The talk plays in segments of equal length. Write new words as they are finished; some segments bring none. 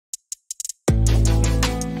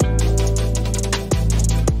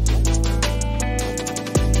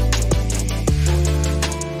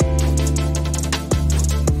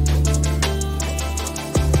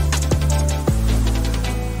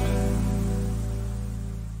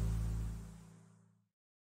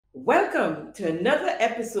Welcome to another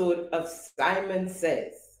episode of Simon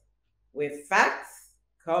Says, where facts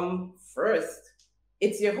come first.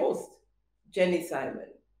 It's your host, Jenny Simon.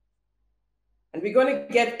 And we're going to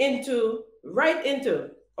get right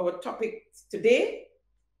into our topic today.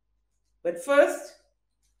 But first,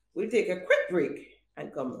 we'll take a quick break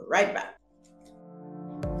and come right back.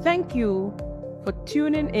 Thank you for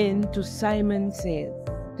tuning in to Simon Says.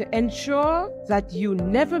 To ensure that you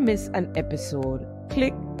never miss an episode,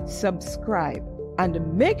 click subscribe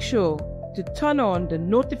and make sure to turn on the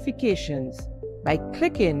notifications by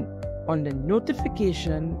clicking on the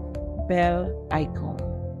notification bell icon.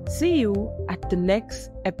 See you at the next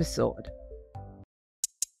episode.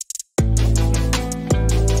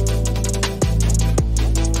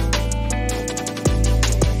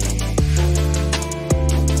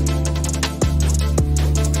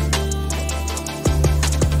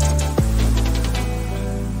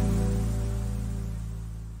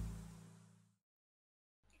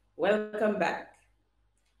 Welcome back.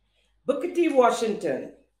 Booker T.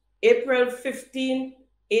 Washington, April 15,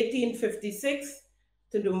 1856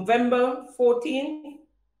 to November 14,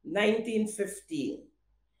 1915,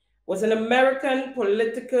 was an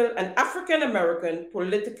African-American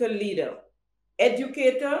political leader,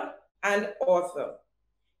 educator, and author.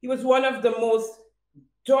 He was one of the most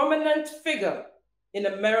dominant figure in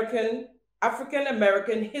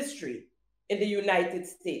African-American history in the United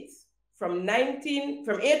States. From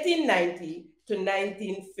 1890 to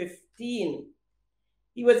 1915.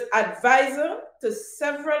 He was advisor to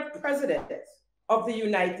several presidents of the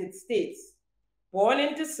United States. Born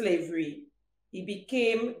into slavery, he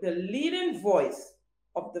became the leading voice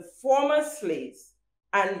of the former slaves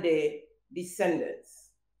and their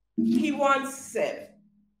descendants. He once said,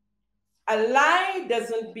 "A lie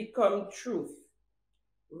doesn't become truth,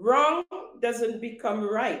 wrong doesn't become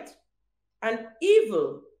right, and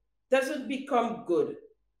evil doesn't become good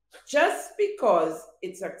just because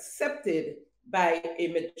it's accepted by a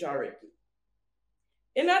majority."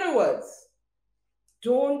 In other words,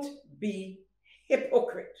 don't be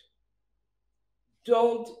hypocrite.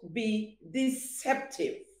 Don't be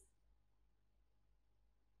deceptive.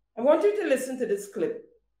 I want you to listen to this clip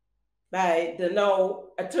by the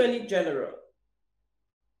now Attorney General,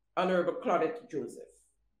 Honorable Claudette Joseph.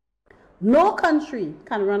 No country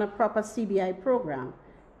can run a proper CBI program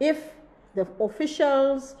if the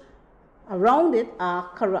officials around it are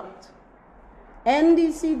corrupt.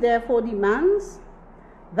 NDC therefore demands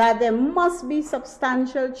that there must be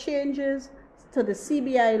substantial changes to the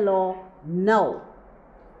CBI law now.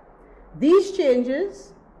 These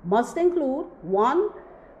changes must include: 1,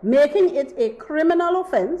 making it a criminal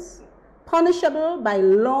offense, punishable by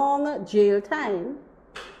long jail time,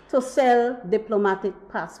 to sell diplomatic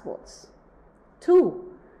passports.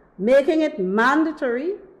 2, making it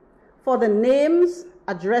mandatory for the names,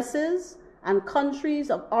 addresses, and countries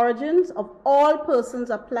of origins of all persons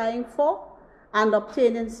applying for and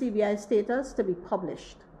obtaining CBI status to be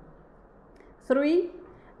published. 3,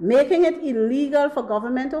 making it illegal for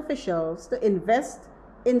government officials to invest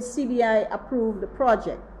in CBI-approved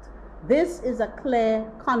project. This is a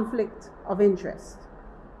clear conflict of interest.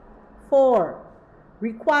 4,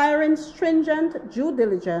 requiring stringent due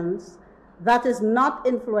diligence that is not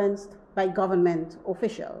influenced by government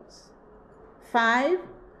officials. 5,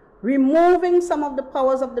 removing some of the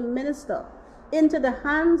powers of the minister into the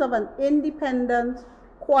hands of an independent,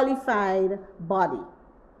 qualified body.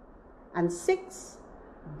 And 6,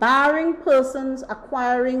 barring persons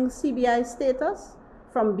acquiring CBI status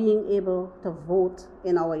from being able to vote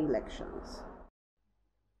in our elections.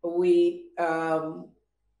 We're going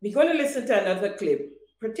to listen to another clip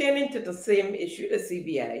pertaining to the same issue, the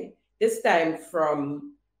CBI, this time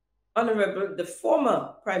from the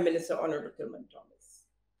former Prime Minister, Honorable Tillman Thomas.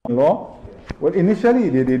 Law? Well, initially,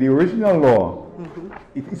 the original law,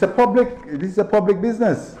 this is a public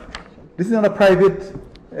business. This is not a private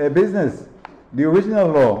business. The original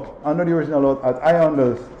law, under the original law, as I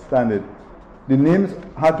understand it, the names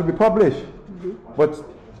had to be published. But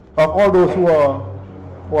of all those who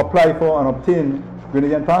apply for and obtain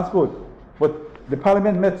Grenadian passport, but the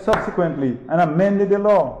Parliament met subsequently and amended the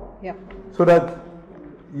law so that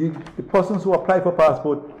the persons who apply for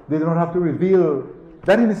passport, they don't have to reveal.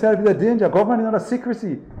 That in itself is a danger. Government is not a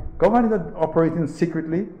secrecy. Government is not operating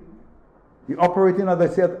secretly. You're operating, as I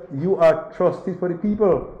said, you are trustees for the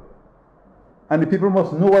people. And the people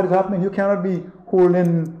must know what is happening. You cannot be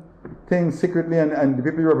holding things secretly and the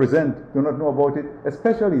people you represent do not know about it,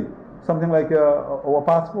 especially something like our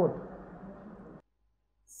passport.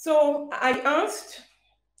 So I asked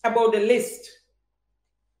about the list,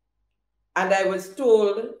 and I was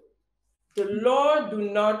told the law do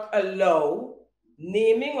not allow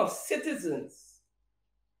naming of citizens.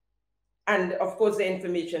 And of course, the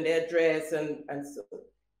information, their address, and so.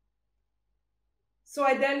 So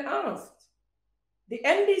I then asked, the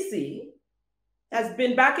NDC has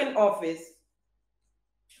been back in office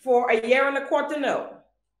for a year and a quarter now.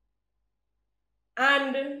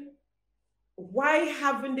 And why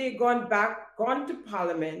haven't they gone to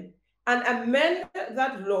Parliament and amend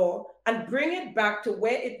that law and bring it back to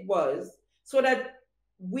where it was so that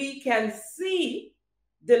we can see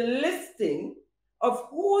the listing of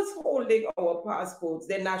who's holding our passports,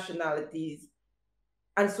 their nationalities,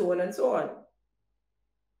 and so on and so on.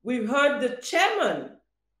 We've heard the chairman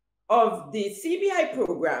of the CBI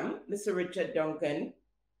program, Mr. Richard Duncan,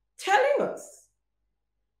 telling us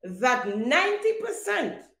that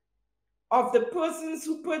 90% of the persons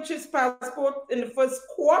who purchased passports in the first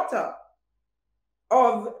quarter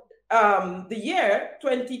of the year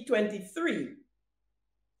 2023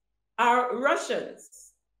 are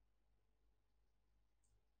Russians.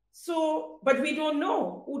 So, but we don't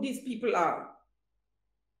know who these people are.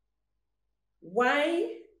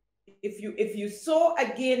 Why, if you saw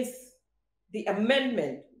against the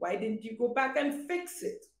amendment, why didn't you go back and fix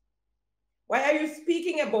it? Why are you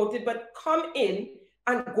speaking about it but come in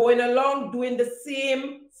and going along doing the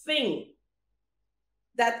same thing?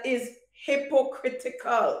 That is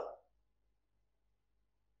hypocritical.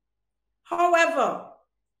 However,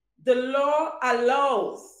 the law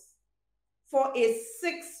allows for a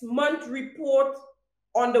 6-month report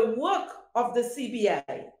on the work of the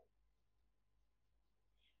CBI.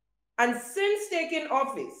 And since taking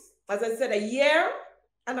office, as I said, a year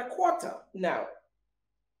and a quarter now,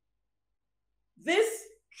 this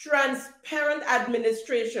transparent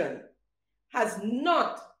administration has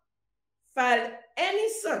not filed any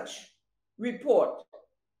such report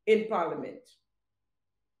in Parliament.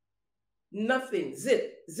 Nothing,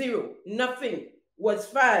 zero, nothing was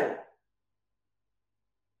filed.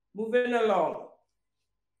 Moving along.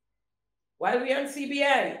 While we're on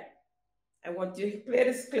CBI, I want to play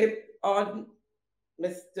this clip on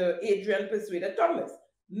Mr. Adrian Persuader Thomas,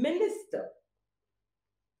 Minister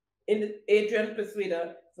in Adrian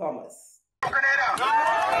Persuader Thomas.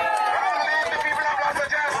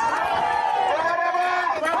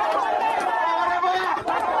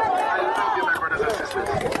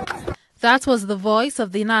 That was the voice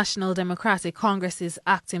of the National Democratic Congress's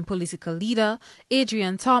acting political leader,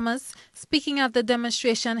 Adrian Thomas, speaking at the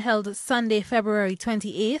demonstration held Sunday, February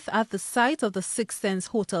 28th at the site of the Six Sense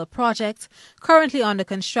Hotel project, currently under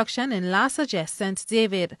construction in La Sagesse, St.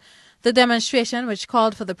 David. The demonstration, which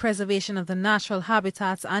called for the preservation of the natural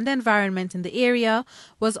habitats and environment in the area,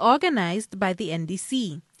 was organized by the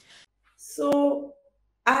NDC. So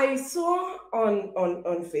I saw on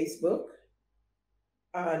Facebook,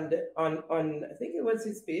 and on I think it was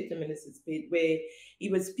his page, the minister's page, where he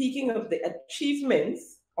was speaking of the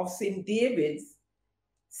achievements of St. David's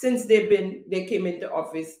since they came into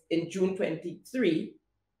office in June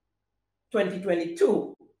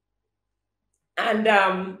 2022. And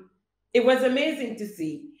it was amazing to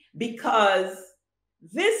see, because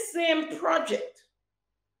this same project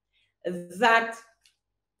that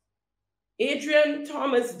Adrian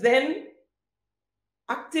Thomas, then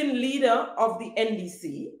acting leader of the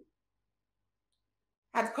NDC,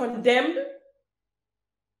 had condemned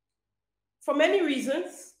for many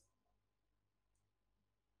reasons,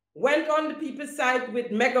 went on the people's side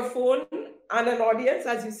with megaphone and an audience,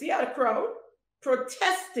 as you see, a crowd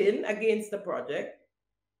protesting against the project,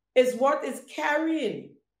 is what is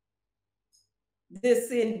carrying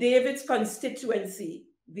this in David's constituency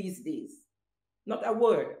these days. Not a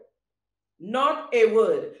word. Not a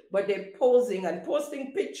word, but they're posing and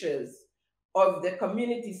posting pictures of the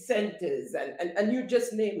community centers and you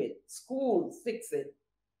just name it, schools, fix it,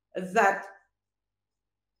 that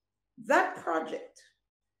project.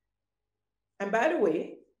 And by the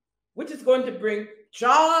way, which is going to bring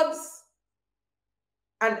jobs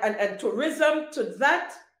and tourism to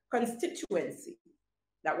that constituency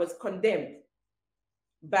that was condemned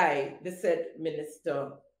by the said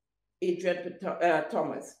Minister Adrian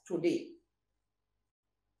Thomas today.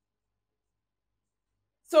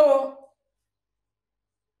 So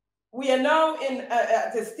we are now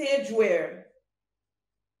at a stage where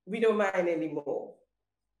we don't mind anymore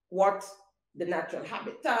what the natural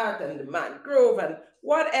habitat and the mangrove and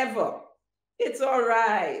whatever. It's all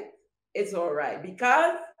right. It's all right,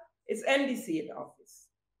 because it's NDC in office.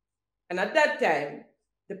 And at that time,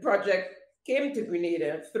 the project came to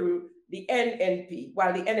Grenada through the NNP,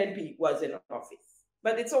 while the NNP was in office.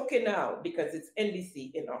 But it's okay now because it's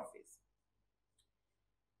NDC in office.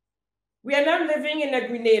 We are now living in a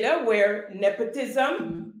Grenada where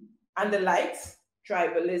nepotism and the likes,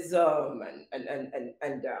 tribalism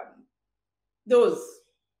and those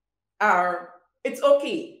are, it's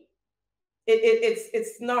okay.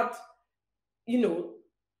 It's not, you know,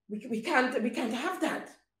 we can't have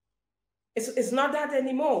that. It's not that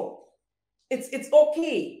anymore. It's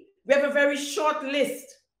okay. We have a very short list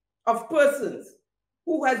of persons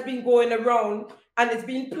who has been going around and it's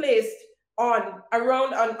been placed on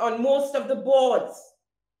most of the boards.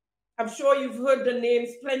 I'm sure you've heard the names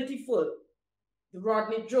plentiful. The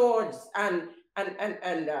Rodney George and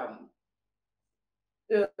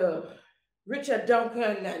Richard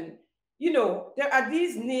Duncan, and you know, there are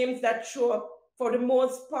these names that show up for the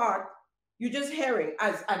most part. You're just hearing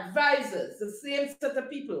as advisors, the same set of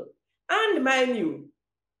people. And mind you,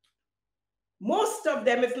 most of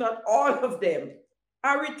them, if not all of them,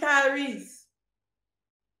 are retirees.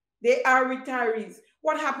 They are retirees.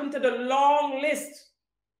 What happened to the long list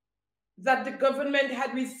that the government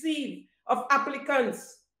had received of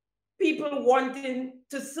applicants, people wanting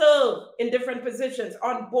to serve in different positions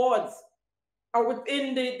on boards or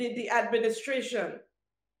within the administration?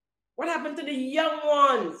 What happened to the young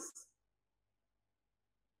ones,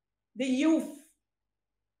 the youth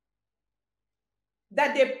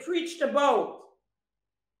that they preached about?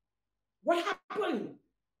 What happened?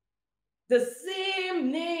 The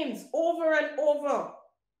same names over and over.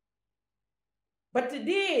 But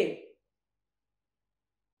today,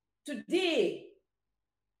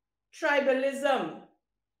 tribalism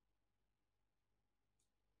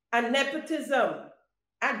and nepotism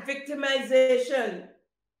and victimization,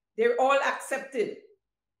 they're all accepted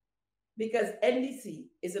because NDC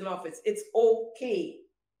is in office. It's okay.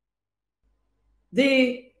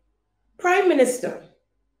 The Prime Minister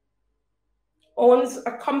owns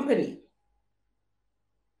a company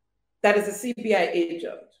that is a CBI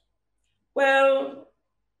agent. Well,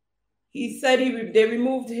 he said they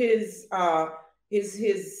removed his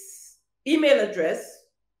email address,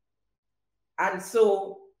 and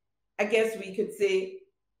so I guess we could say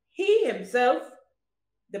he himself,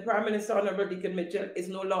 the Prime Minister, Honorable Deacon Mitchell, is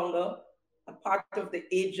no longer a part of the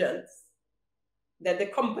agents, that the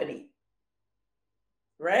company,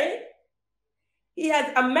 right? He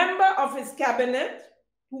has a member of his cabinet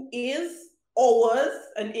who is or was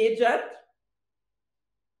an agent,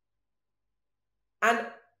 and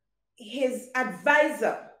his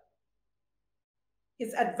advisor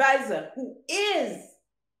who is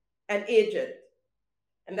an agent.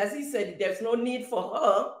 And as he said, there's no need for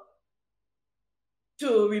her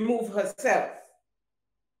to remove herself.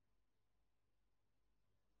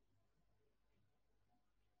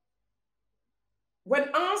 When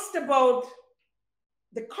asked about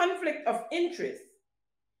the conflict of interest,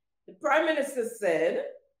 the Prime Minister said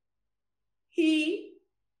he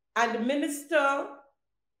and Minister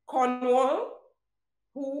Cornwall,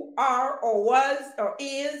 who are or was or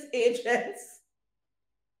is agents,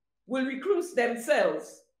 will recluse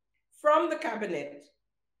themselves from the cabinet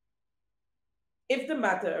if the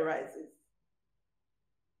matter arises.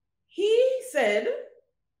 He said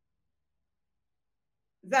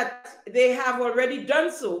that they have already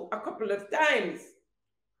done so a couple of times.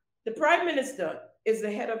 The Prime Minister is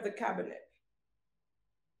the head of the cabinet.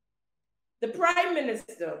 The Prime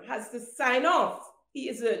Minister has to sign off. He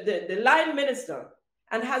is the line minister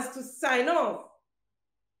and has to sign off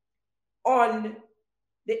on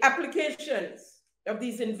the applications of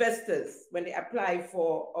these investors when they apply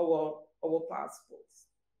for our passports.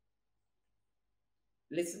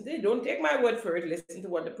 Listen, don't take my word for it. Listen to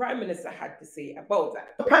what the Prime Minister had to say about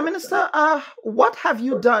that. Prime Minister, what have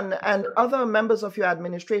you done and other members of your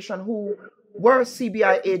administration who were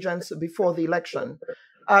CBI agents before the election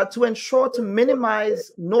to ensure to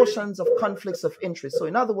minimize notions of conflicts of interest? So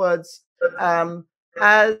in other words,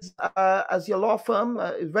 as your law firm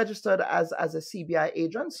is registered as a CBI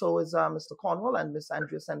agent, so is Mr. Cornwall and Ms.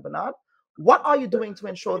 Andrea St. Bernard. What are you doing to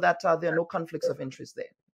ensure that there are no conflicts of interest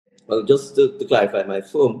there? Well, just to clarify, my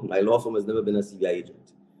law firm has never been a CBI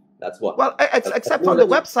agent. That's what. Well, except on the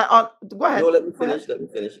website. Go ahead. No, let me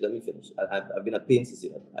finish. I've been at pains to say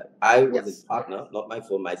that. I was a partner, not my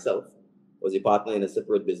firm, myself, was a partner in a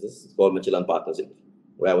separate business. It's called Mitchell & Partners,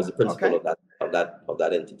 where I was the principal of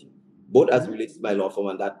that entity. Both as relates to my law firm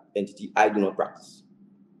and that entity, I do not practice.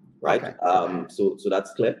 Right? Okay. So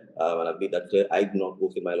that's clear. And I've made that clear. I do not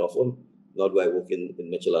work in my law firm, nor do I work in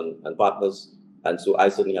Mitchell and Partners. And so I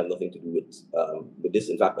certainly have nothing to do with this.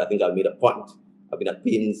 In fact, I think I've made a point. I've been at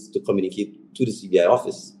pains to communicate to the CBI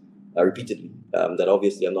office repeatedly that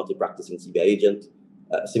obviously I'm not a practicing CBI agent.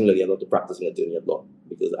 Similarly, I'm not a practicing attorney at law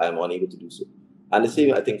because I am unable to do so. And the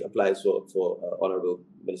same, I think, applies for Honorable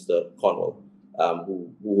Minister Cornwall,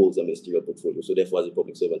 who holds a ministerial portfolio. So therefore, as a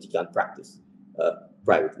public servant, he can't practice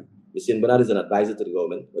privately. Ms. Bernard is an advisor to the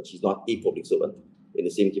government, but she's not a public servant in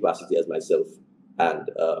the same capacity as myself and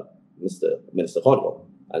Minister Cornwall.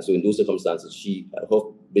 And so in those circumstances, her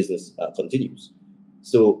business continues.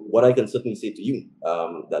 So what I can certainly say to you,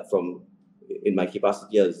 that in my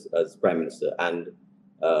capacity as Prime Minister and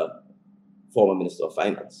former Minister of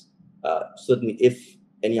Finance, certainly if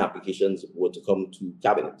any applications were to come to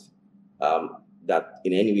Cabinet, that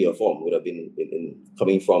in any way or form would have been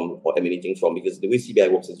coming from or emanating from, because the way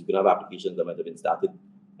CBI works is you can have applications that might have been started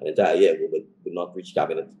an entire year ago but would not reach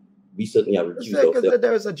Cabinet. We certainly have recused ourselves.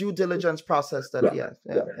 There is a due diligence process that,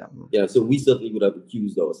 yeah. So we certainly would have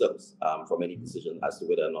recused ourselves from any decision as to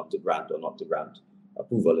whether or not to grant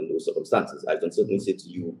approval in those circumstances. I can certainly say to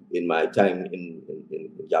you, in my time in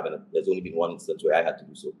Cabinet, there's only been one instance where I had to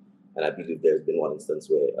do so. And I believe there's been one instance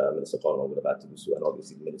where Minister Cornwall would have had to do so, and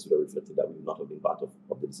obviously the minutes would have reflected that we would not have been part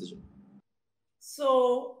of the decision.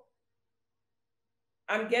 So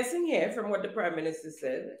I'm guessing here from what the Prime Minister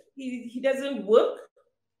said, he doesn't work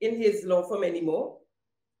in his law firm anymore.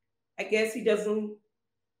 I guess he doesn't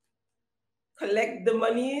collect the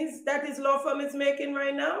monies that his law firm is making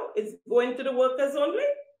right now. It's going to the workers only.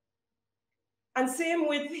 And same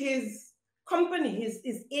with his company,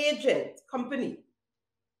 his agent company,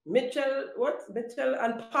 Mitchell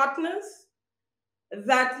and Partners,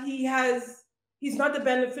 that he's not the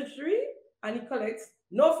beneficiary and he collects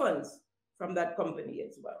no funds from that company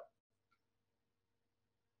as well.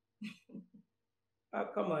 Oh,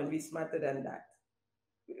 come on, we're smarter than that.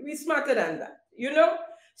 We're smarter than that, you know?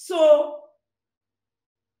 So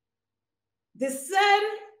the said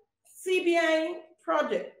CBI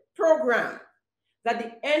program that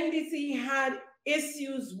the NDC had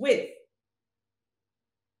issues with,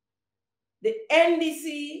 the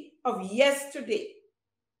NDC of yesterday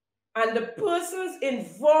and the persons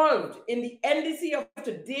involved in the NDC of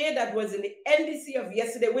today that was in the NDC of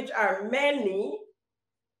yesterday, which are many,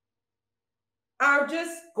 are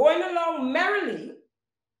just going along merrily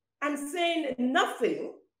and saying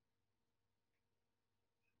nothing.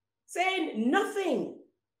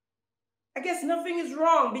 I guess nothing is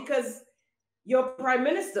wrong because your Prime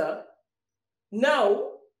Minister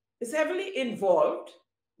now is heavily involved,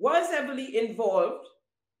 was heavily involved,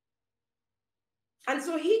 and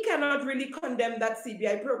so he cannot really condemn that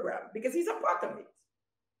CBI program because he's a part of it.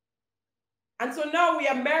 And so now we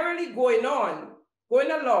are merrily going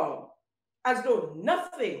along as though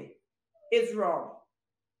nothing is wrong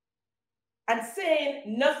and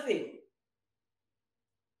saying nothing.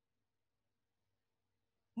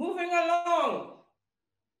 Moving along,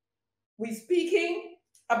 we're speaking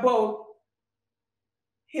about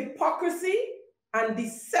hypocrisy and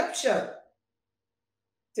deception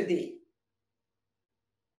today.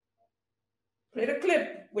 Play the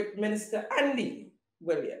clip with Minister Andy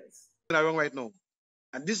Williams. Wrong right now,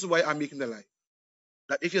 and this is why I'm making the lie.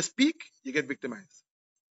 That if you speak, you get victimized.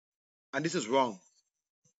 And this is wrong,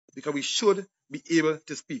 because we should be able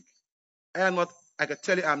to speak. I can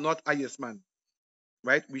tell you I'm not a yes man,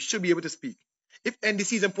 right? We should be able to speak. If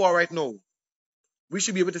NDC is in power right now, we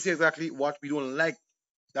should be able to say exactly what we don't like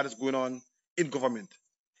that is going on in government.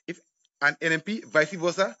 If an NMP, vice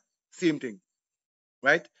versa, same thing,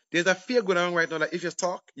 right? There's a fear going on right now that if you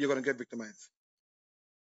talk, you're going to get victimized.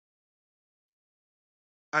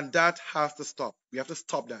 And that has to stop. We have to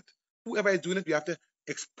stop that. Whoever is doing it, we have to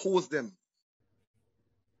expose them.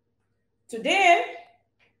 Today,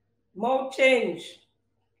 more change.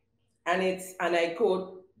 And I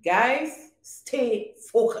quote, guys, stay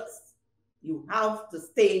focused. You have to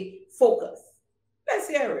stay focused. Let's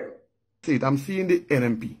hear him. I'm seeing the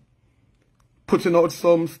NMP putting out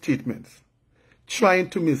some statements, trying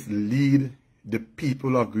to mislead the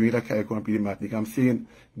people of Greater Carriacou and Martinique. I'm saying,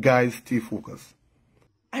 guys, stay focused.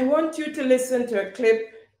 I want you to listen to a clip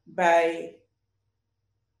by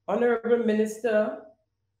Honorable Minister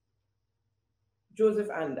Joseph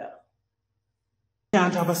Anda. You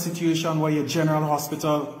can't have a situation where your general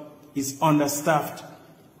hospital is understaffed,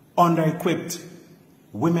 under-equipped,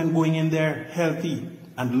 women going in there healthy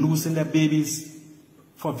and losing their babies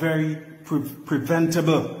for very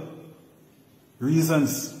preventable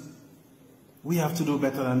reasons. We have to do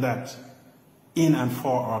better than that in and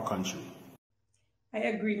for our country. I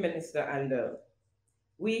agree, Minister Anda.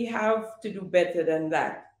 We have to do better than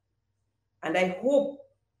that. And I hope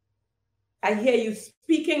I hear you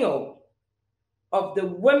speaking out of the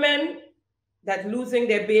women that losing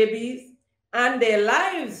their babies and their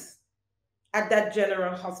lives at that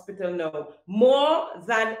general hospital now, more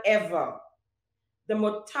than ever. The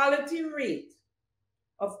mortality rate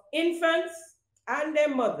of infants and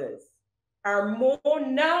their mothers are more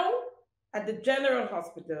now at the General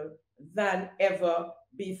Hospital than ever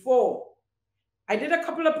before. I did a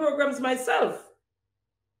couple of programs myself.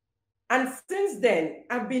 And since then,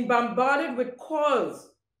 I've been bombarded with calls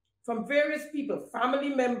from various people, family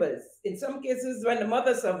members. In some cases, when the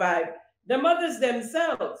mother survived, the mothers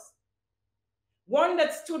themselves. One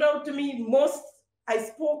that stood out to me most, I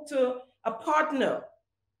spoke to a partner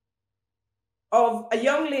of a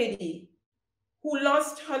young lady who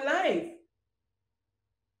lost her life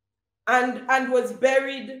and was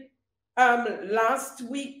buried last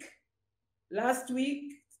week,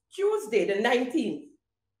 Tuesday the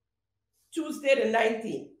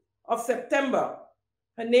 19th of September.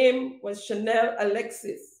 Her name was Chanel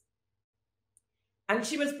Alexis. And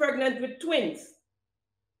she was pregnant with twins.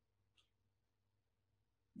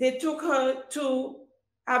 They took her to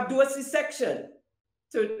do a C-section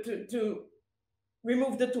to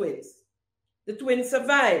remove the twins. The twins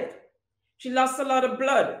survived. She lost a lot of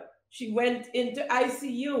blood. She went into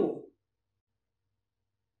ICU.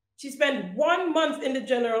 She spent 1 month in the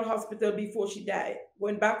General Hospital before she died,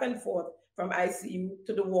 going back and forth from ICU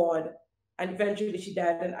to the ward, and eventually she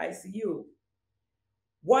died in ICU.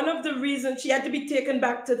 One of the reasons she had to be taken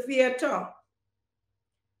back to theater,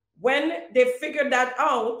 when they figured that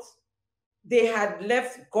out, they had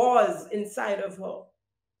left gauze inside of her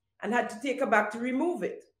and had to take her back to remove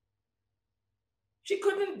it. They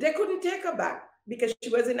couldn't take her back because she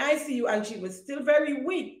was in ICU and she was still very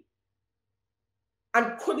weak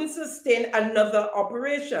and couldn't sustain another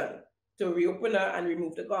operation to reopen her and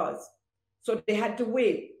remove the gauze. So they had to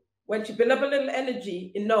wait when she built up a little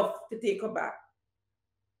energy enough to take her back.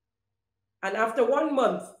 And after 1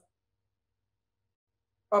 month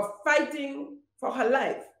of fighting for her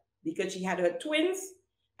life, because she had her twins,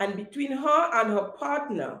 and between her and her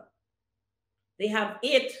partner, they have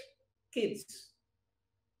 8 kids,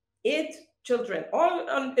 8 children,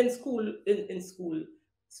 all in school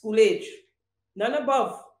age, none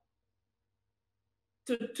above,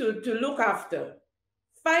 to look after,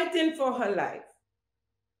 fighting for her life.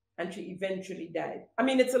 And she eventually died. I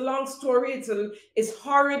mean, it's a long story. It's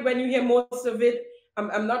horrid when you hear most of it.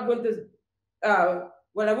 I'm not going to,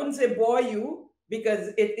 well, I wouldn't say bore you,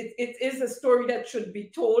 because it is a story that should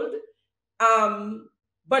be told.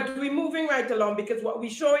 But we're moving right along, because what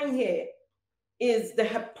we're showing here is the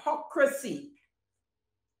hypocrisy,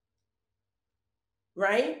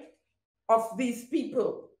 right, of these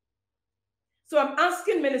people. So I'm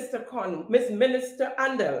asking Minister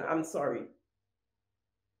Andel, I'm sorry,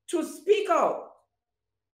 to speak out.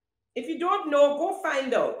 If you don't know, go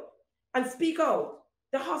find out and speak out.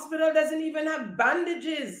 The hospital doesn't even have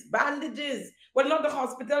bandages. Well, not the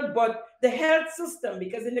hospital, but the health system,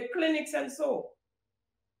 because in the clinics and so,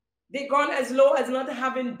 they've gone as low as not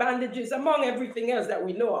having bandages, among everything else that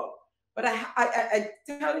we know of. But I'm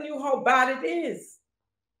telling you how bad it is.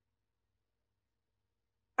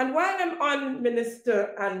 And while I'm on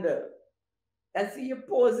Minister Andel, I see you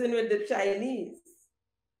posing with the Chinese.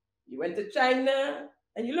 You went to China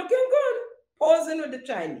and you're looking good, posing with the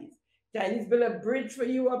Chinese. Chinese built a bridge for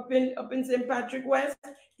you up in St. Patrick West,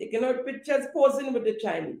 taking out pictures, posing with the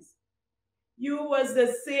Chinese. You was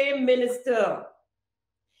the same minister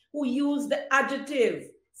who used the adjective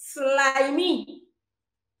slimy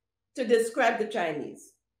to describe the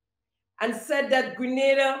Chinese and said that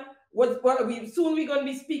Grenada was, soon we're going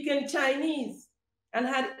to be speaking Chinese, and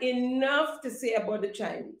had enough to say about the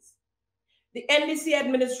Chinese. The NDC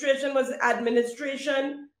administration was the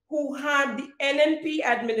administration who had the NNP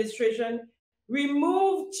administration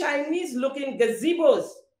remove Chinese-looking gazebos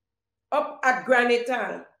up at Granite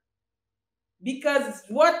Town. Because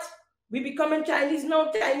what? We becoming Chinese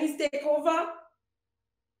now, Chinese take over?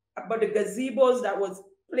 But the gazebos that was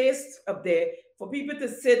placed up there for people to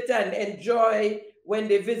sit and enjoy when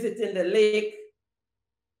they visit in the lake,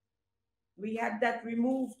 we had that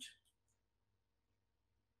removed.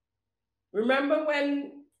 Remember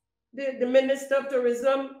when the Minister of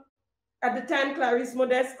Tourism, at the time, Clarice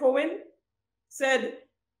Modeste Cohen, said,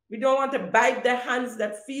 we don't want to bite the hands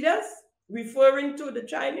that feed us, referring to the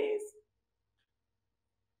Chinese?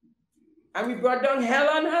 And we brought down hell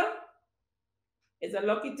on her? It's a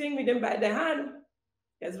lucky thing we didn't bite the hand.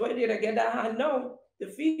 Because where did I get that hand now to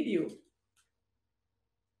feed you?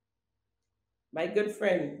 My good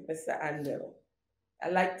friend, Mr. Andel, I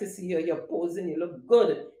like to see you. You're posing. You look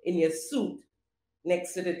good in your suit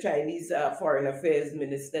next to the Chinese Foreign Affairs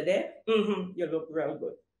Minister there. You look real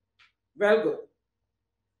good. Real good.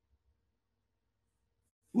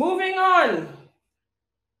 Moving on.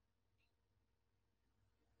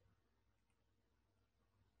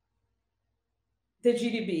 the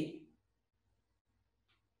GDB.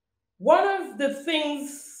 One of the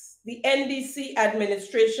things the NDC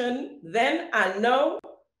administration then and now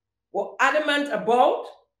were adamant about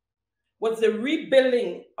was the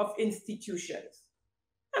rebuilding of institutions.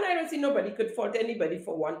 And I don't see nobody could fault anybody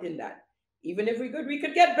for wanting that. Even if we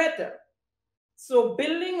could get better. So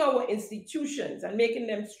building our institutions and making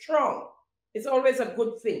them strong is always a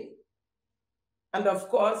good thing. And of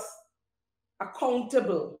course,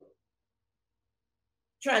 accountable,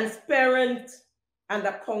 transparent, and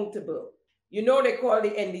accountable. You know they call the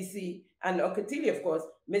NDC and Okatili, of course,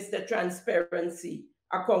 Mr. Transparency,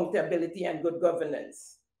 Accountability, and Good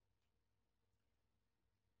Governance.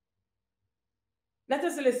 Let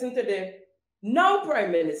us listen to the now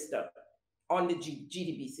Prime Minister on the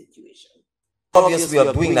GDB situation. Obvious way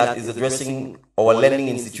of doing that is addressing our lending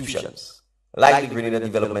institutions, like the Grenada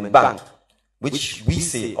Development Bank, which we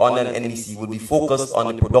say on an NDC will be focused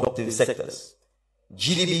on the productive sectors.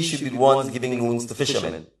 GDB should be the ones giving loans to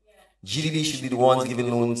fishermen. GDB should be the ones giving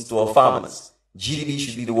loans to our farmers. GDB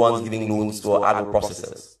should be the ones giving loans to our agro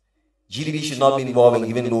processors. GDB should not be involved in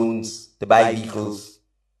giving loans to buy vehicles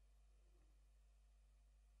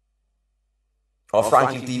or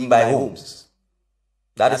frankly to even buy homes.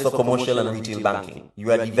 That is for commercial and retail banking.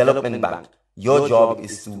 You are a development bank. Your job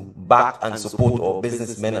is to back and support our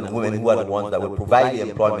businessmen and women who are the ones that will provide the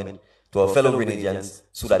employment to our fellow Grenadians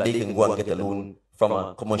so that they can go and get a loan from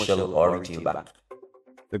a commercial or retail bank.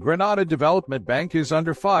 The Grenada Development Bank is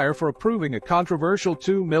under fire for approving a controversial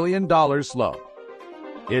 $2 million loan.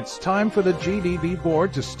 It's time for the GDB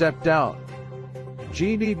board to step down.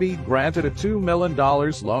 GDB granted a $2 million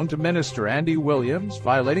loan to Minister Andy Williams,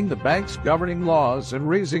 violating the bank's governing laws and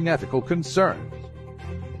raising ethical concerns.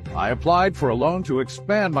 I applied for a loan to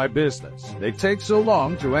expand my business. They take so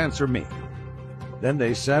long to answer me. Then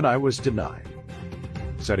they said I was denied,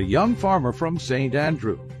 said a young farmer from St.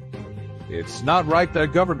 Andrew. It's not right that a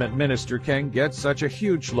government minister can get such a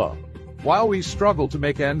huge loan while we struggle to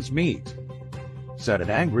make ends meet, said an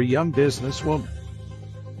angry young businesswoman.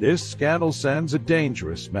 This scandal sends a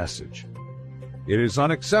dangerous message. It is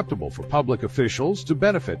unacceptable for public officials to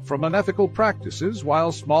benefit from unethical practices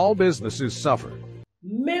while small businesses suffer.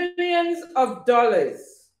 Millions of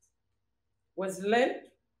dollars was lent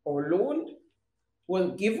or loaned, were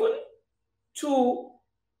given to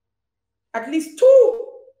at least 2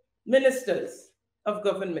 ministers of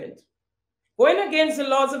government, going against the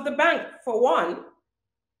laws of the bank, for one.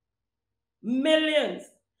 Millions.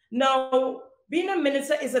 Now, being a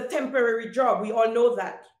minister is a temporary job. We all know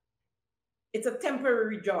that. It's a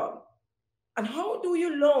temporary job. And how do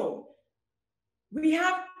you loan? We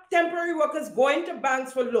have temporary workers going to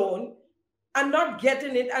banks for loan and not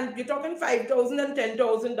getting it, and you're talking $5,000 and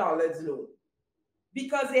 $10,000 loan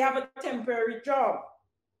because they have a temporary job.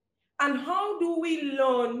 And how do we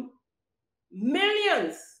loan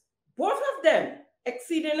millions, both of them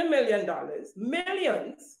exceeding $1 million,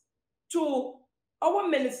 millions, to our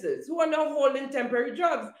ministers who are now holding temporary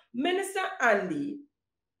jobs? Minister Andy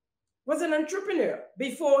was an entrepreneur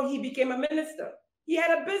before he became a minister. He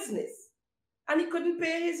had a business and he couldn't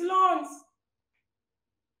pay his loans.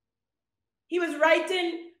 He was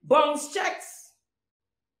writing bounce checks.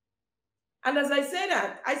 And as I say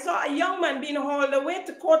that, I saw a young man being hauled away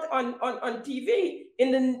to court on TV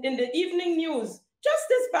in the evening news just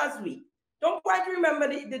this past week. Don't quite remember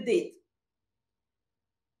the date.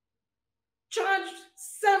 Charged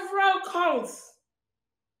several counts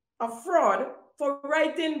of fraud for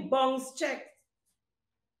writing bounce checks.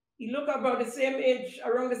 He looked about the same age,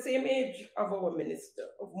 around the same age of our minister,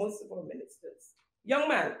 of most of our ministers. Young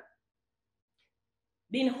man,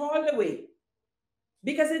 being hauled away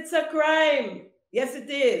because it's a crime. Yes, it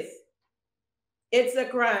is. It's a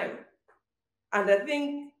crime. And I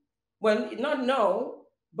think, well, not now,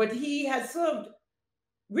 but he has served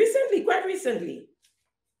recently, quite recently,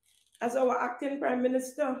 as our acting prime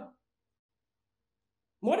minister.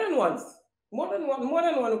 More than once, more than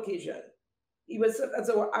one occasion. He was served as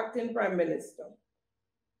our acting prime minister.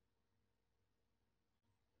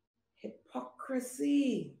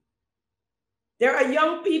 Hypocrisy. There are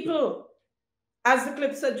young people, as the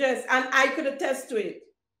clip suggests, and I could attest to it,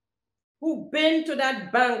 who've been to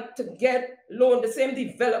that bank to get loan, the same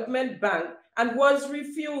development bank, and was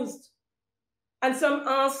refused. And some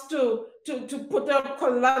asked to put up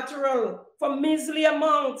collateral for measly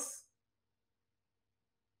amounts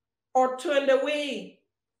or turned away.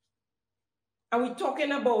 And we're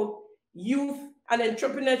talking about youth and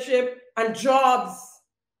entrepreneurship and jobs.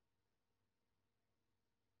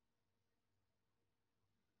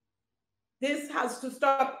 This has to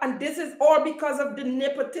stop. And this is all because of the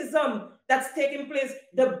nepotism that's taking place.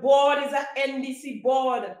 The board is an NDC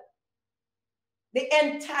board. The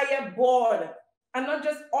entire board. And not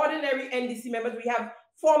just ordinary NDC members. We have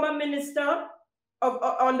former minister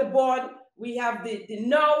on the board. We have the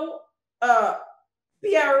now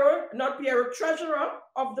treasurer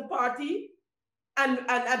of the party and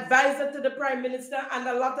an advisor to the prime minister and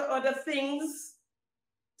a lot of other things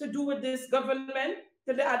to do with this government,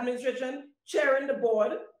 to the administration, chairing the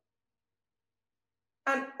board.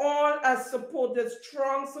 And all as supporters,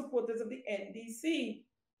 strong supporters of the NDC.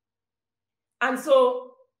 And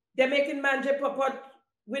so they're making manje popot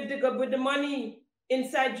with the money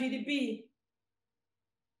inside GDP.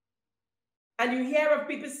 And you hear of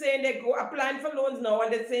people saying they go applying for loans now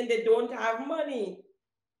and they're saying they don't have money.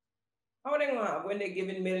 How are they gonna have when they're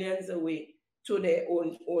giving millions away to their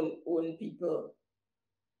own people?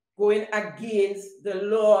 Going against the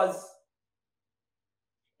laws.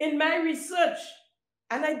 In my research,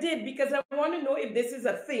 and I did because I want to know if this is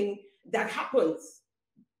a thing that happens.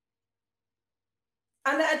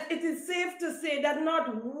 And it is safe to say that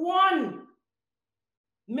not one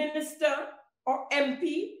minister or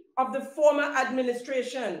MP of the former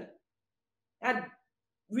administration had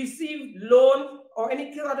received loan or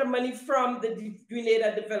any other money from the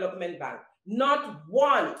Grenada Development Bank. Not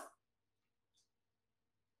one.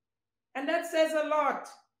 And that says a lot.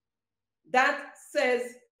 That says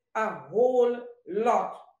a whole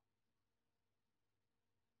lot.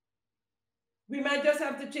 We might just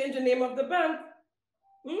have to change the name of the bank.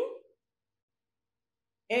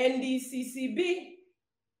 NDCCB,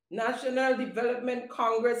 National Development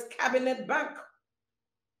Congress Cabinet Bank.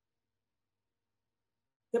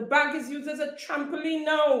 The bank is used as a trampoline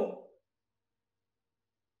now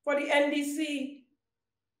for the NDC.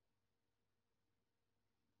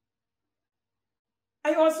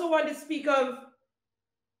 I also want to speak of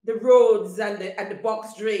the roads and the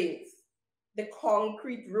box drains, the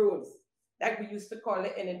concrete roads, like we used to call the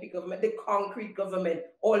NNP government, the concrete government.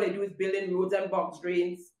 All they do is building roads and box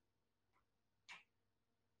drains.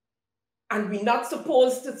 And we're not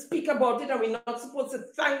supposed to speak about it, and we're not supposed to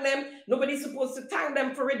thank them. Nobody's supposed to thank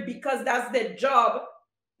them for it because that's their job.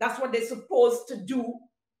 That's what they're supposed to do.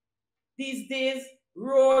 These days,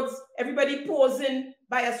 roads, everybody posing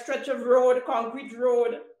by a stretch of road, concrete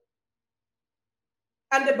road,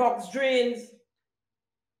 and the box drains.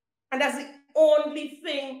 And that's the only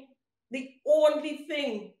thing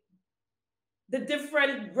the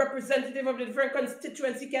different representative of the different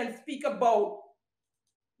constituency can speak about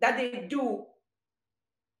that they do.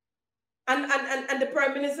 And the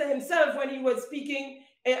Prime Minister himself, when he was speaking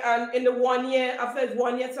in the 1 year, after his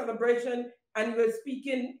 1 year celebration, and he was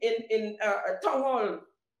speaking in a town hall,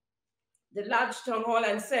 the large town hall,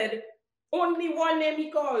 and said, only one name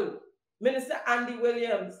he called, Minister Andy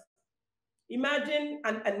Williams. Imagine,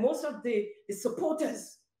 and most of the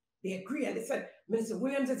supporters, they agree, and they said, Minister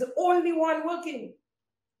Williams is the only one working.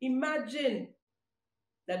 Imagine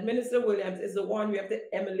that Minister Williams is the one we have to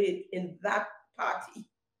emulate in that party,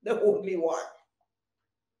 the only one.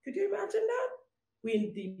 Could you imagine that? We're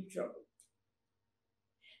in deep trouble.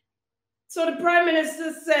 So the Prime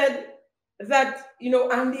Minister said that,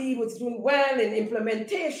 Andy was doing well in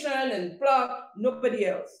implementation and blah, nobody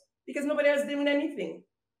else, because nobody else doing anything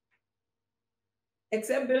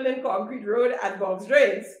except building concrete road and box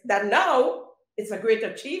drains, that now it's a great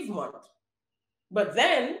achievement. But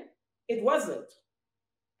then it wasn't.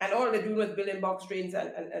 And all they do was building box drains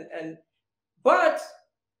but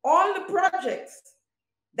all the projects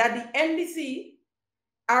that the NDC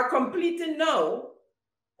are completing now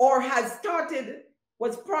or has started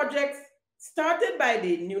was projects started by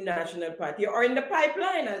the new National Party or in the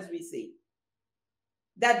pipeline, as we see,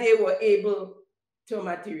 that they were able to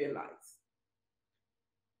materialize.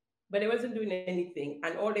 But they wasn't doing anything,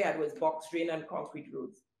 and all they had was box drain and concrete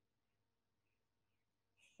roads.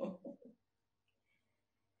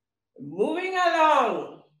 Moving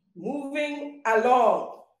along.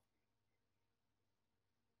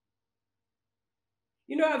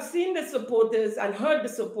 I've seen the supporters and heard the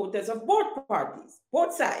supporters of both parties,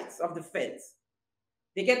 both sides of the fence.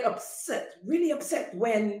 They get upset, really upset,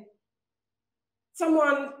 when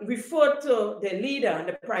someone referred to the leader and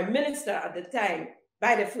the Prime Minister at the time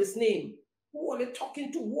by their first name. Who are they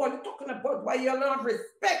talking to? Who are they talking about? Why you're not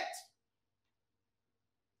respect?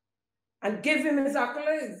 And give him his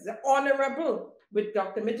accolades, the honorable. With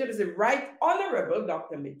Dr. Mitchell, is the right honorable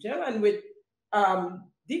Dr. Mitchell, and with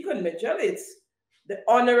Deacon Mitchell, it's the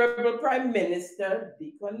Honorable Prime Minister,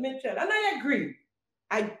 Deacon Mitchell. And I agree.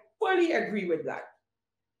 I fully agree with that.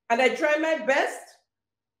 And I try my best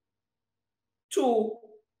to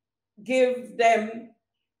give them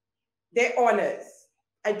their honors.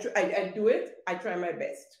 I do it. I try my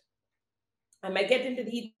best. I might get into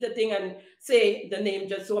the heat of the thing and say the name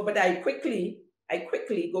just so, but I quickly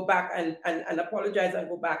go back and apologize and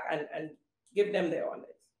go back and give them their honors.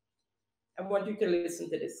 I want you to listen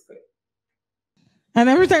to this clip. And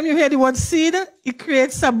every time you hear the word seed, it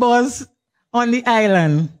creates a buzz on the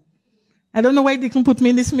island. I don't know why they can put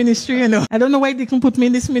me in this ministry, you know. I don't know why they can put me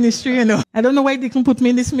in this ministry, you know. I don't know why they can put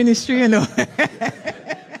me in this ministry, you know.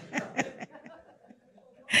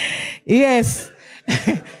 Yes.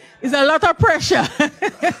 It's a lot of pressure.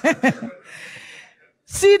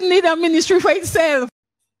 Seed need a ministry for itself.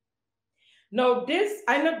 No, this,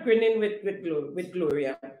 I'm not grinning with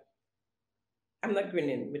Gloria. I'm not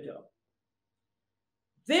grinning with her.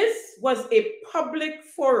 This was a public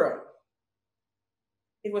forum.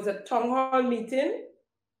 It was a town hall meeting,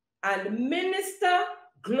 and Minister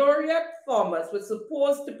Gloria Thomas was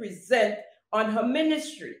supposed to present on her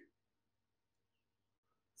ministry.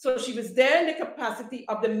 So she was there in the capacity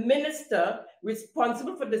of the minister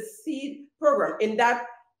responsible for the SEED program in that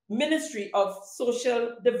Ministry of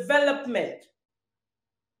Social Development.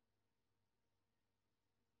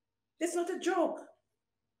 It's not a joke.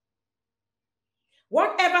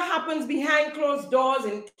 Whatever happens behind closed doors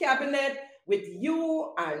in cabinet with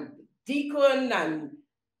you and Deacon and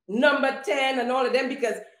Number 10 and all of them,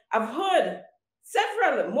 because I've heard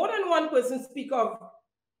several, more than one person speak of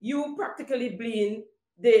you practically being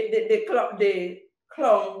the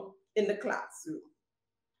clown in the classroom.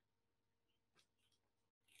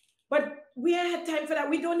 But we had time for that.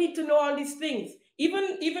 We don't need to know all these things.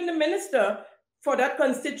 Even the minister for that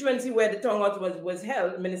constituency where the town hall was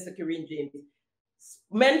held, Minister Karine James,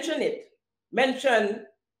 mentioned it. Mentioned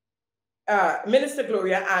Minister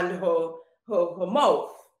Gloria and her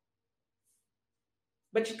mouth.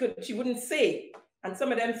 But she wouldn't say. And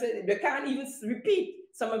some of them said they can't even repeat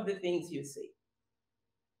some of the things you say.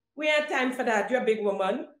 We had time for that. You're a big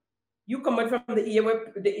woman. You come out from the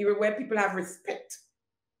era where people have respect.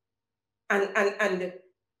 And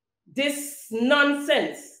this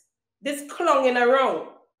nonsense, this clonging around,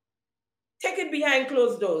 take it behind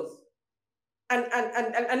closed doors.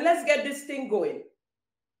 And let's get this thing going.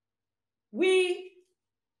 We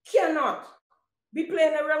cannot be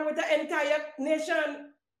playing around with the entire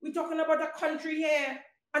nation. We're talking about a country here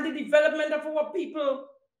and the development of our people.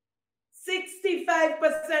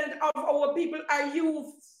 65% of our people are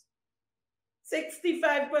youth.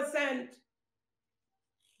 65%.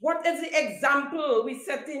 What is the example we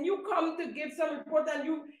set in? You come to give some report and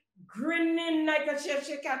you grinning like a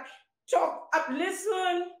Cheshire cat. Talk up,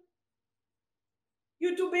 listen.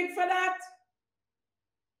 You too big for that?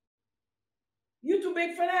 You too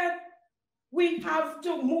big for that? We have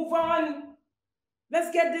to move on.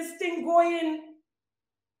 Let's get this thing going.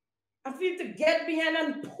 I feel to get behind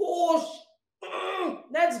and push.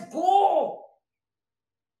 Let's go.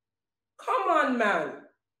 Come on, man.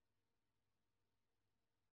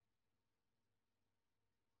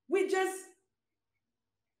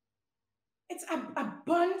 It's a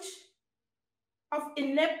bunch of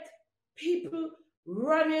inept people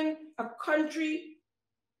running a country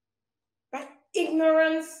by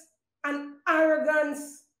ignorance and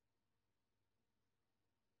arrogance.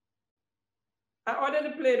 I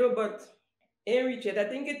ordered the Play-Doh, but ain't reach it. I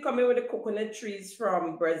think it coming with the coconut trees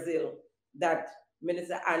from Brazil that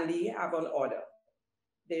Minister Andy have on order.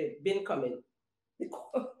 They've been coming.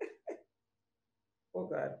 Oh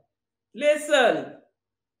God. Listen.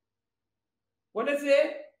 What is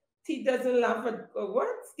it? Teeth doesn't laugh at what?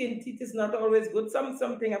 Skin teeth is not always good.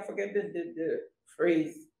 Something, I forget the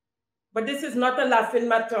phrase. But this is not a laughing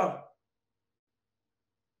matter.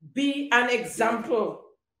 Be an example.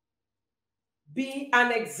 Be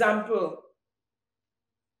an example.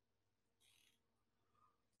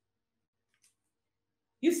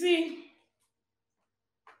 You see,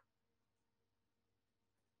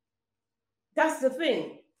 that's the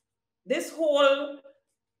thing. This whole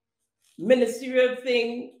ministerial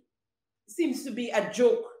thing seems to be a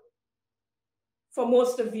joke for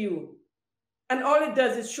most of you. And all it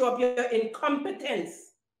does is show up your incompetence,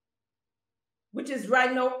 which is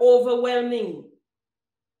right now overwhelming.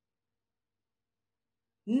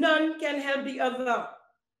 None can help the other.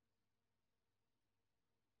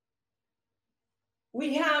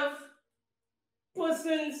 We have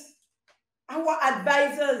persons, our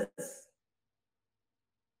advisors.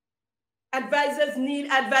 Advisors need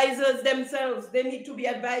advisors themselves. They need to be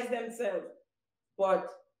advised themselves. But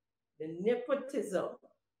the nepotism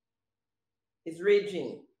is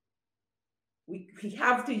raging. We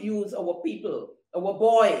have to use our people, our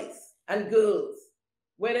boys and girls,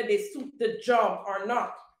 whether they suit the job or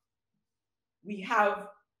not. we have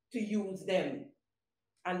to use them,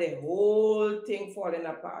 and the whole thing falling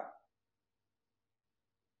apart.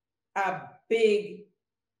 A big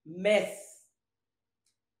mess.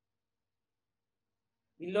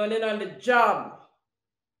 We learning on the job.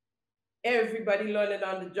 Everybody learning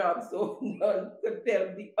on the job, so none could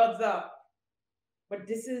tell the other. But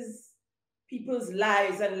this is people's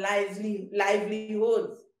lives and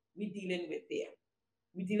livelihoods we're dealing with there.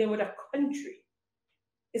 We're dealing with a country.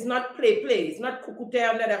 It's not play. It's not kukute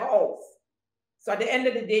under the house. So at the end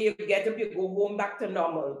of the day, you get up, you go home back to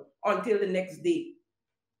normal until the next day,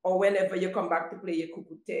 or whenever you come back to play your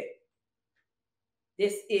kukute.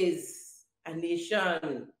 This is a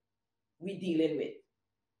nation we're dealing with.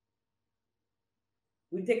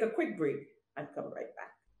 We'll take a quick break and come right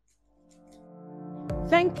back.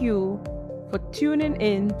 Thank you for tuning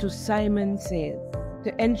in to Simon Says.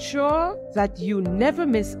 To ensure that you never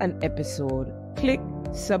miss an episode, click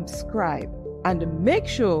subscribe and make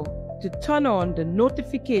sure to turn on the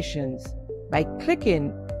notifications by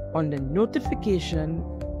clicking on the notification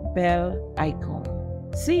bell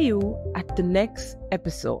icon. See you at the next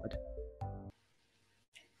episode.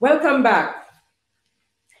 Welcome back.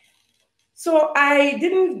 So I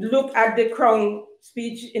didn't look at the Crown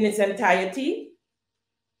speech in its entirety,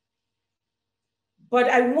 but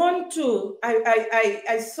I want to,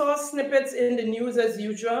 I saw snippets in the news as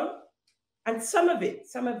usual, and some of it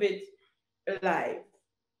live.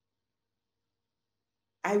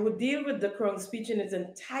 I would deal with the Crown speech in its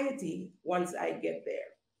entirety once I get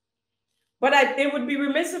there. But it would be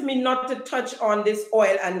remiss of me not to touch on this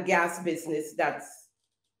oil and gas business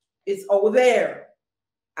it's over there.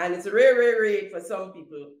 And it's ray for some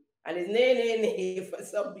people, and it's nay for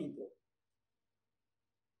some people.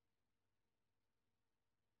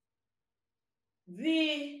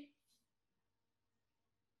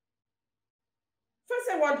 First,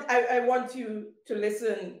 I want you to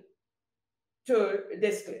listen to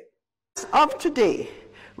this clip. Of today,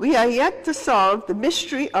 we are yet to solve the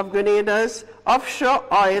mystery of Grenada's offshore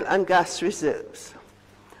oil and gas reserves.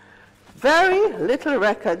 Very little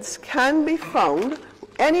records can be found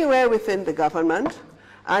anywhere within the government,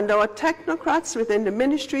 and our technocrats within the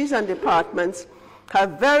ministries and departments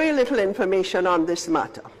have very little information on this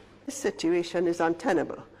matter. This situation is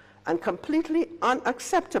untenable and completely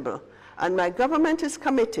unacceptable, and my government is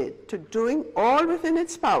committed to doing all within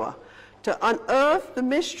its power to unearth the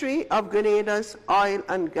mystery of Grenada's oil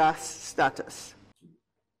and gas status.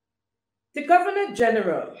 The Governor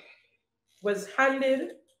General was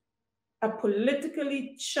handed a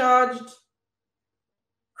politically charged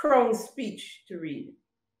Crown speech to read.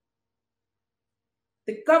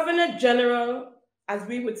 The Governor General, as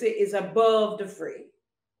we would say, is above the fray.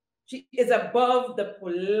 She is above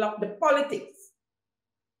the politics,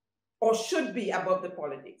 or should be above the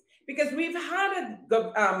politics. Because we've had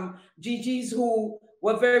GGs who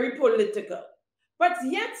were very political. But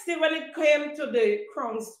yet still when it came to the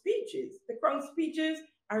Crown speeches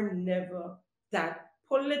are never that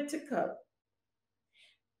political.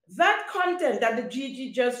 That content that the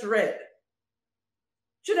GG just read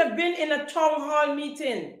should have been in a town hall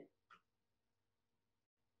meeting.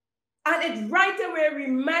 And it right away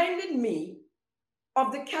reminded me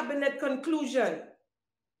of the cabinet conclusion.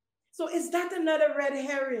 So is that another red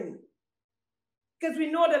herring? Because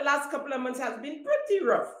we know the last couple of months has been pretty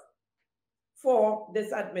rough for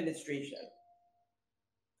this administration.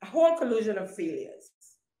 A whole collusion of failures.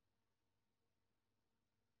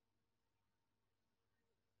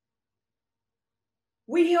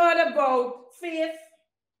 We heard about Faith.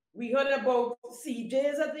 We heard about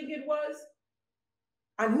CJs, I think it was,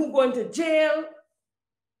 and who going to jail.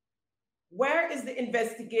 Where is the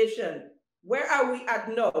investigation? Where are we at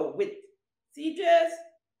now with CJs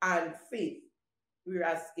and Faith? We're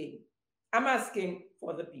asking. I'm asking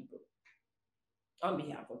for the people, on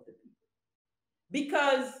behalf of the people.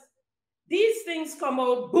 Because these things come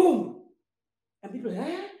out, boom, and people,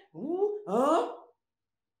 ooh, oh.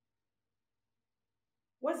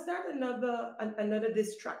 Was that another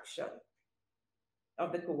distraction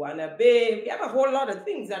of the Kawana Bay? We have a whole lot of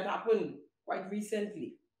things that happened quite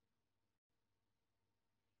recently.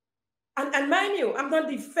 And mind you, I'm not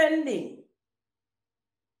defending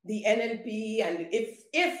the NNP, and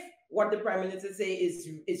if what the Prime Minister say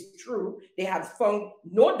is true, they have found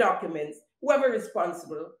no documents, whoever is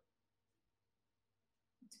responsible,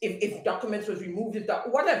 if documents was removed,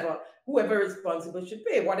 whatever, whoever is responsible should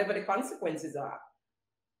pay, whatever the consequences are.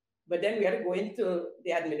 But then we had to go into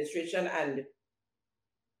the administration and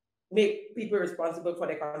make people responsible for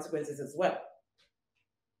the consequences as well.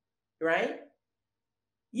 Right?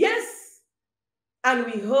 Yes. And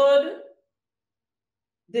we heard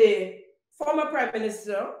the former Prime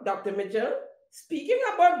Minister, Dr. Mitchell, speaking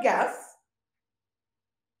about gas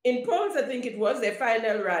in Pearls, I think it was their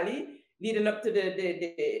final rally leading up to the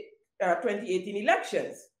 2018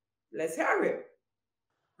 elections. Let's hear it.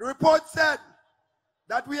 The report said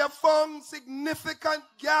that we have found significant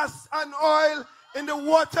gas and oil in the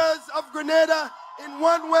waters of Grenada in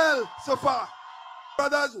one well so far.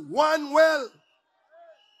 Brothers, one well.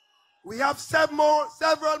 We have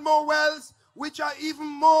several more wells which are even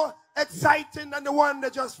more exciting than the one they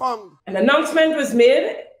just found. An announcement was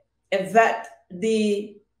made that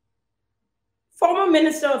the former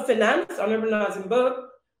Minister of Finance, Honorable Nazim Burke,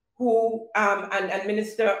 who and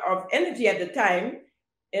Minister of Energy at the time,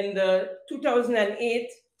 in the 2008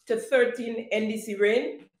 to 13 NDC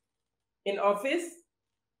reign in office,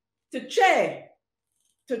 to chair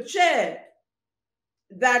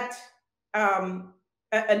that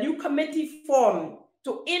a new committee formed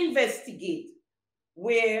to investigate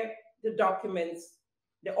where the documents,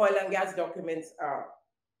 the oil and gas documents are.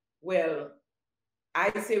 Well,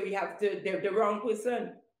 I say we have to, they're the wrong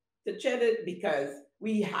person to chair it, because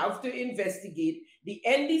we have to investigate the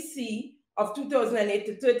NDC of 2008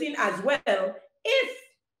 to 13 as well, if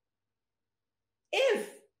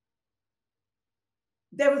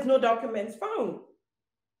there was no documents found.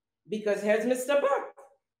 Because here's Mr. Buck.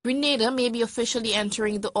 Grenada may be officially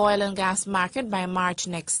entering the oil and gas market by March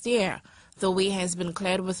next year. The way has been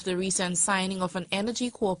cleared with the recent signing of an energy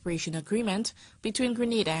cooperation agreement between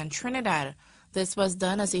Grenada and Trinidad. This was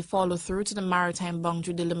done as a follow-through to the Maritime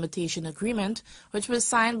Boundary Delimitation Agreement, which was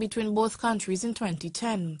signed between both countries in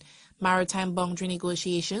 2010. Maritime boundary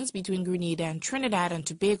negotiations between Grenada and Trinidad and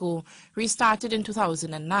Tobago restarted in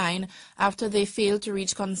 2009 after they failed to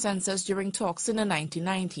reach consensus during talks in the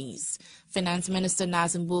 1990s. Finance Minister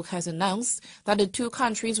Nazim Burke has announced that the two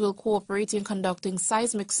countries will cooperate in conducting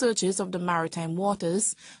seismic searches of the maritime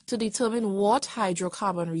waters to determine what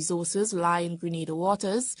hydrocarbon resources lie in Grenada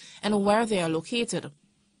waters and where they are located.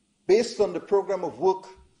 Based on the program of work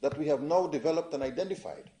that we have now developed and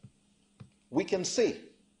identified, we can say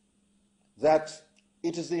that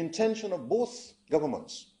it is the intention of both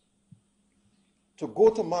governments to go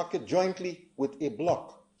to market jointly with a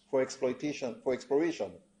block for exploration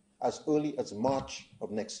as early as March of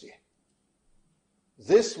next year.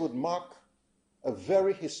 This would mark a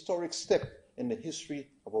very historic step in the history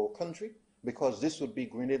of our country, because this would be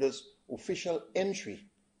Grenada's official entry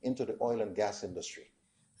into the oil and gas industry.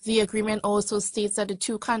 The agreement also states that the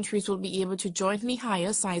two countries will be able to jointly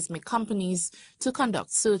hire seismic companies to conduct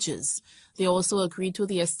searches. They also agreed to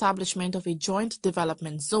the establishment of a joint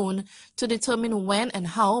development zone to determine when and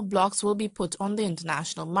how blocks will be put on the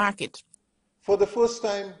international market. For the first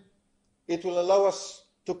time, it will allow us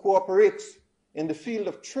to cooperate in the field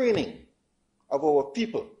of training of our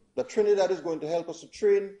people. That Trinidad is going to help us to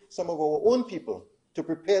train some of our own people to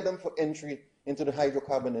prepare them for entry into the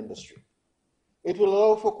hydrocarbon industry. It will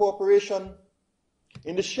allow for cooperation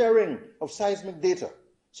in the sharing of seismic data,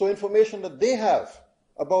 so information that they have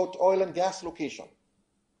about oil and gas location,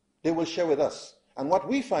 they will share with us. And what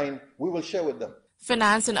we find, we will share with them.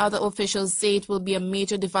 Finance and other officials say it will be a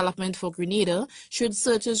major development for Grenada should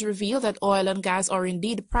searches reveal that oil and gas are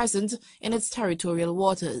indeed present in its territorial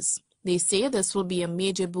waters. They say this will be a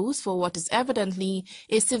major boost for what is evidently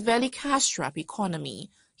a severely cash-strapped economy.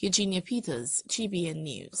 Eugenia Peters, GBN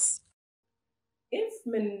News. If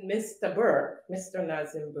Mr. Burke, Mr.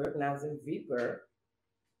 Nazim Burke, Nazim V. Burke,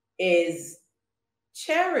 is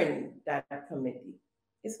chairing that committee,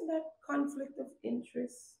 isn't that conflict of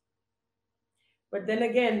interest? But then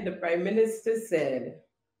again, the Prime Minister said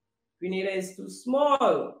Grenada is too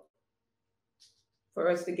small for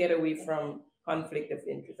us to get away from conflict of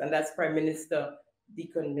interest, and that's Prime Minister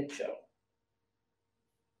Deacon Mitchell.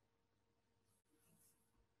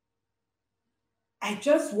 I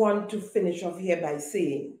just want to finish off here by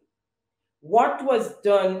saying what was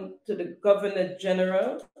done to the Governor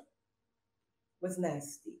General was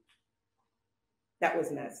nasty. That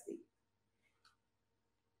was nasty.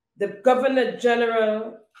 The Governor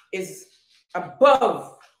General is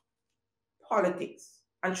above politics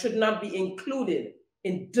and should not be included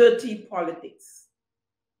in dirty politics.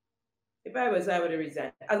 If I was, I would have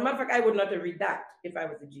resigned. As a matter of fact, I would not have read that if I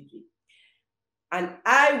was a GG. And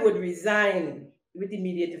I would resign with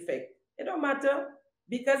immediate effect. It don't matter,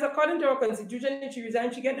 because according to our constitution, if she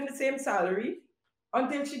resigns, she gets the same salary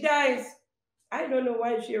until she dies. I don't know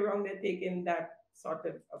why she around there taking that sort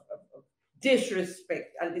of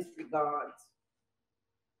disrespect and disregard.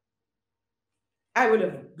 I would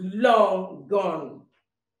have long gone.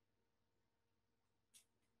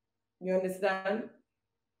 You understand?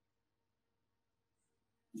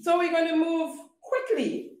 So we're going to move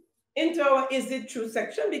quickly into our Is It True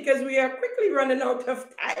section because we are quickly running out of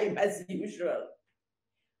time as usual.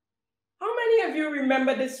 How many of you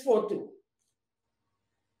remember this photo?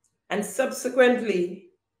 And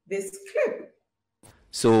subsequently, this clip?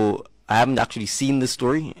 So I haven't actually seen the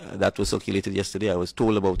story that was circulated yesterday. I was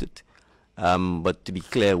told about it. But to be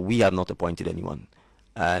clear, we have not appointed anyone.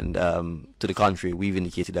 And to the contrary, we've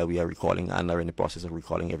indicated that we are recalling and are in the process of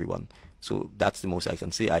recalling everyone. So that's the most I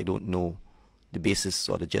can say. I don't know the basis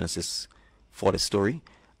or the genesis for the story.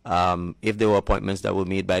 If there were appointments that were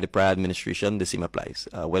made by the prior administration, the same applies.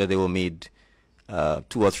 Whether they were made 2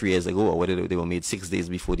 or 3 years ago or whether they were made 6 days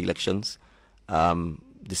before the elections,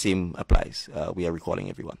 the same applies. We are recalling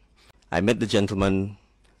everyone. I met the gentleman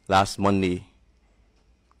last Monday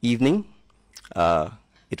evening.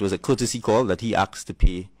 It was a courtesy call that he asked to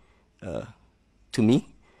pay to me.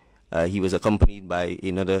 He was accompanied by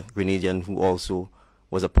another Grenadian who also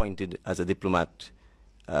was appointed as a diplomat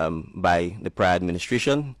by the prior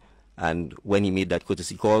administration. And when he made that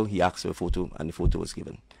courtesy call, he asked for a photo, and the photo was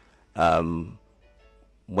given.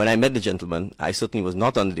 When I met the gentleman, I certainly was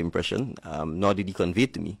not under the impression, nor did he convey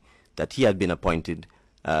to me, that he had been appointed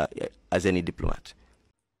as any diplomat.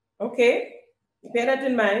 Okay, bear that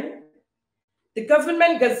in mind. The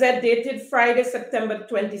Government Gazette dated Friday, September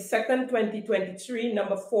 22nd, 2023,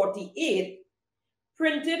 number 48,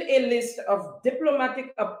 printed a list of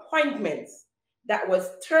diplomatic appointments that was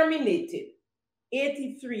terminated.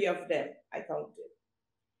 83 of them, I counted.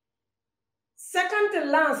 Second to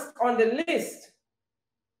last on the list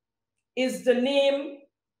is the name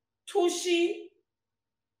Tushi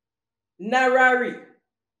Narari.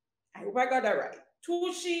 I hope I got that right.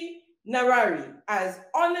 Tushi Narari as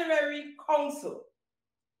honorary consul.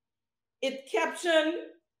 It captioned,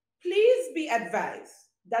 "Please be advised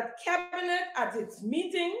that Cabinet at its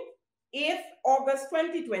meeting 8th August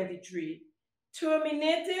 2023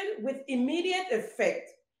 terminated with immediate effect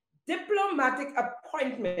diplomatic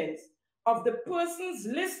appointments of the persons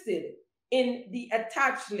listed in the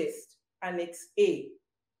attached list, Annex A."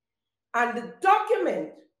 And the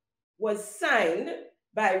document was signed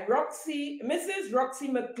by Mrs. Roxy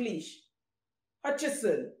McLeish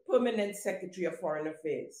Hutchison, Permanent Secretary of Foreign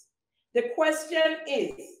Affairs. The question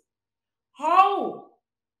is, how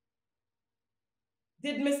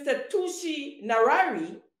did Mr. Tushi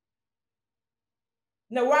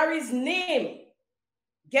Nawari's name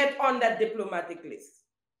get on that diplomatic list?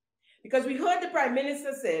 Because we heard the Prime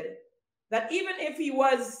Minister said that even if he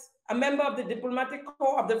was a member of the diplomatic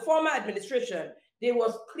corps of the former administration, they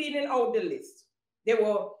was cleaning out the list. They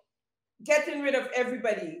were getting rid of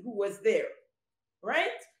everybody who was there,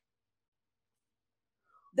 right?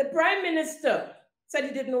 The Prime Minister said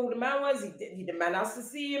he didn't know who the man was. The man asked to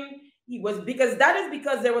see him. That is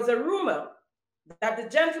because there was a rumor that the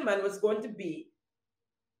gentleman was going to be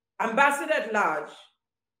ambassador at large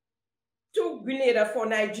to Grenada for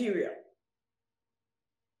Nigeria.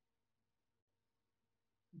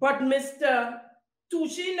 But Mr.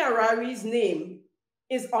 Tushi Narari's name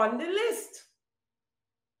is on the list.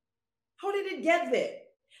 How did it get there?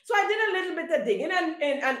 So I did a little bit of digging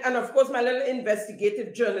and of course my little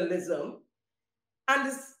investigative journalism,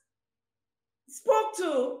 and spoke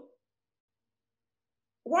to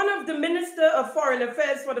one of the Minister of Foreign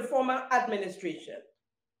Affairs for the former administration.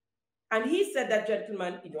 And he said that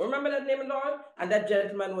gentleman, you don't remember that name at all, and that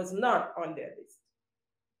gentleman was not on their list,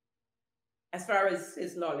 as far as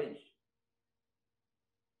his knowledge.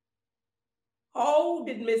 How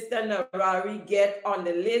did Mr. Narari get on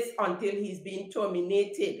the list until he's been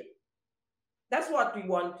terminated? That's what we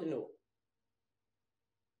want to know.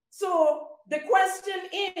 So the question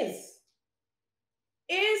is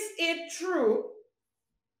it true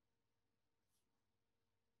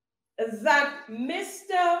that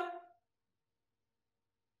Mr.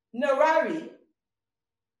 Narari,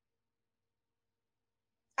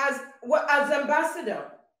 as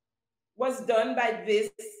ambassador, was done by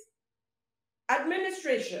this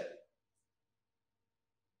administration?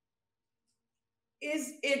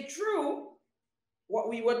 Is it true what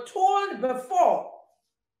we were told before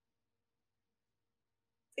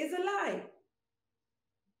is a lie?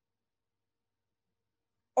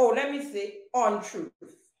 Oh, let me say untruth.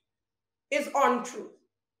 It's untruth.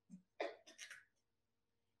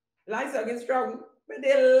 Lies are getting strong, but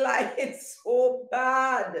they lie it so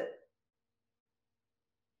bad.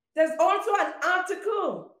 There's also an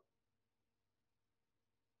article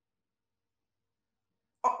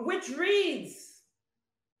which reads,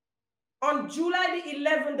 on July the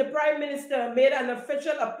 11th, the Prime Minister made an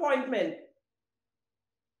official appointment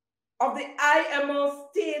of the IMO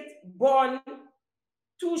state-born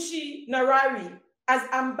Tushi Narari as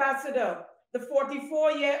ambassador the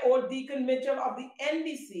 44-year-old Deacon Mitchell of the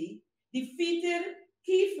NDC defeated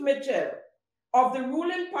Keith Mitchell of the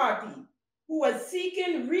ruling party, who was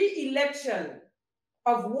seeking re-election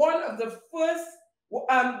of one of the first,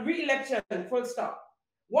 re-election, full stop.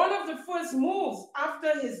 One of the first moves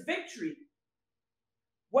after his victory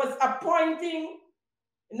was appointing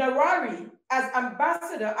Narari as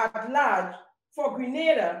ambassador at large for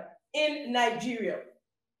Grenada in Nigeria.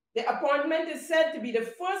 The appointment is said to be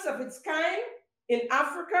the first of its kind in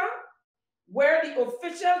Africa, where the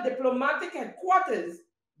official diplomatic headquarters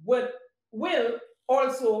will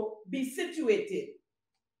also be situated.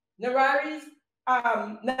 Nigeria's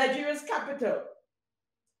capital.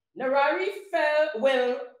 Narari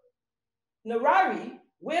will,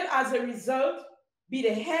 as a result, be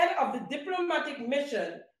the head of the diplomatic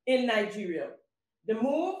mission in Nigeria. The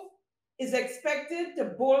move is expected to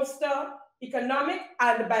bolster economic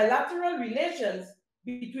and bilateral relations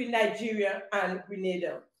between Nigeria and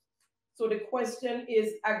Grenada. So the question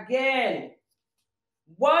is again,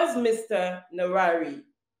 was Mr. Narari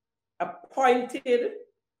appointed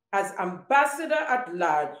as ambassador at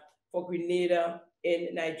large for Grenada in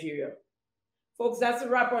Nigeria? Folks, that's a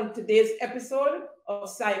wrap on today's episode of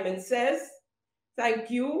Simon Says. Thank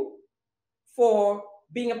you for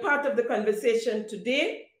being a part of the conversation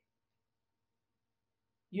today.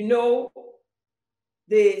 You know,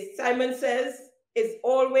 the Simon Says is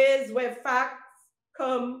always where facts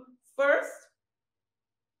come first.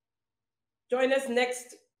 Join us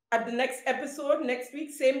at the next episode, next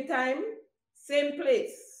week, same time, same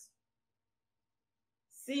place.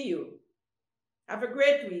 See you. Have a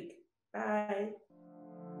great week. Bye.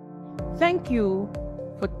 Thank you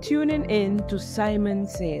for tuning in to Simon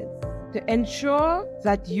Says. To ensure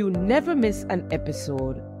that you never miss an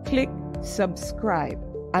episode, click subscribe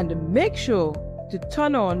and make sure to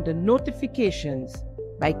turn on the notifications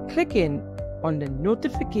by clicking on the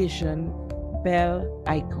notification bell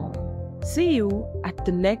icon. See you at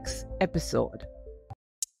the next episode.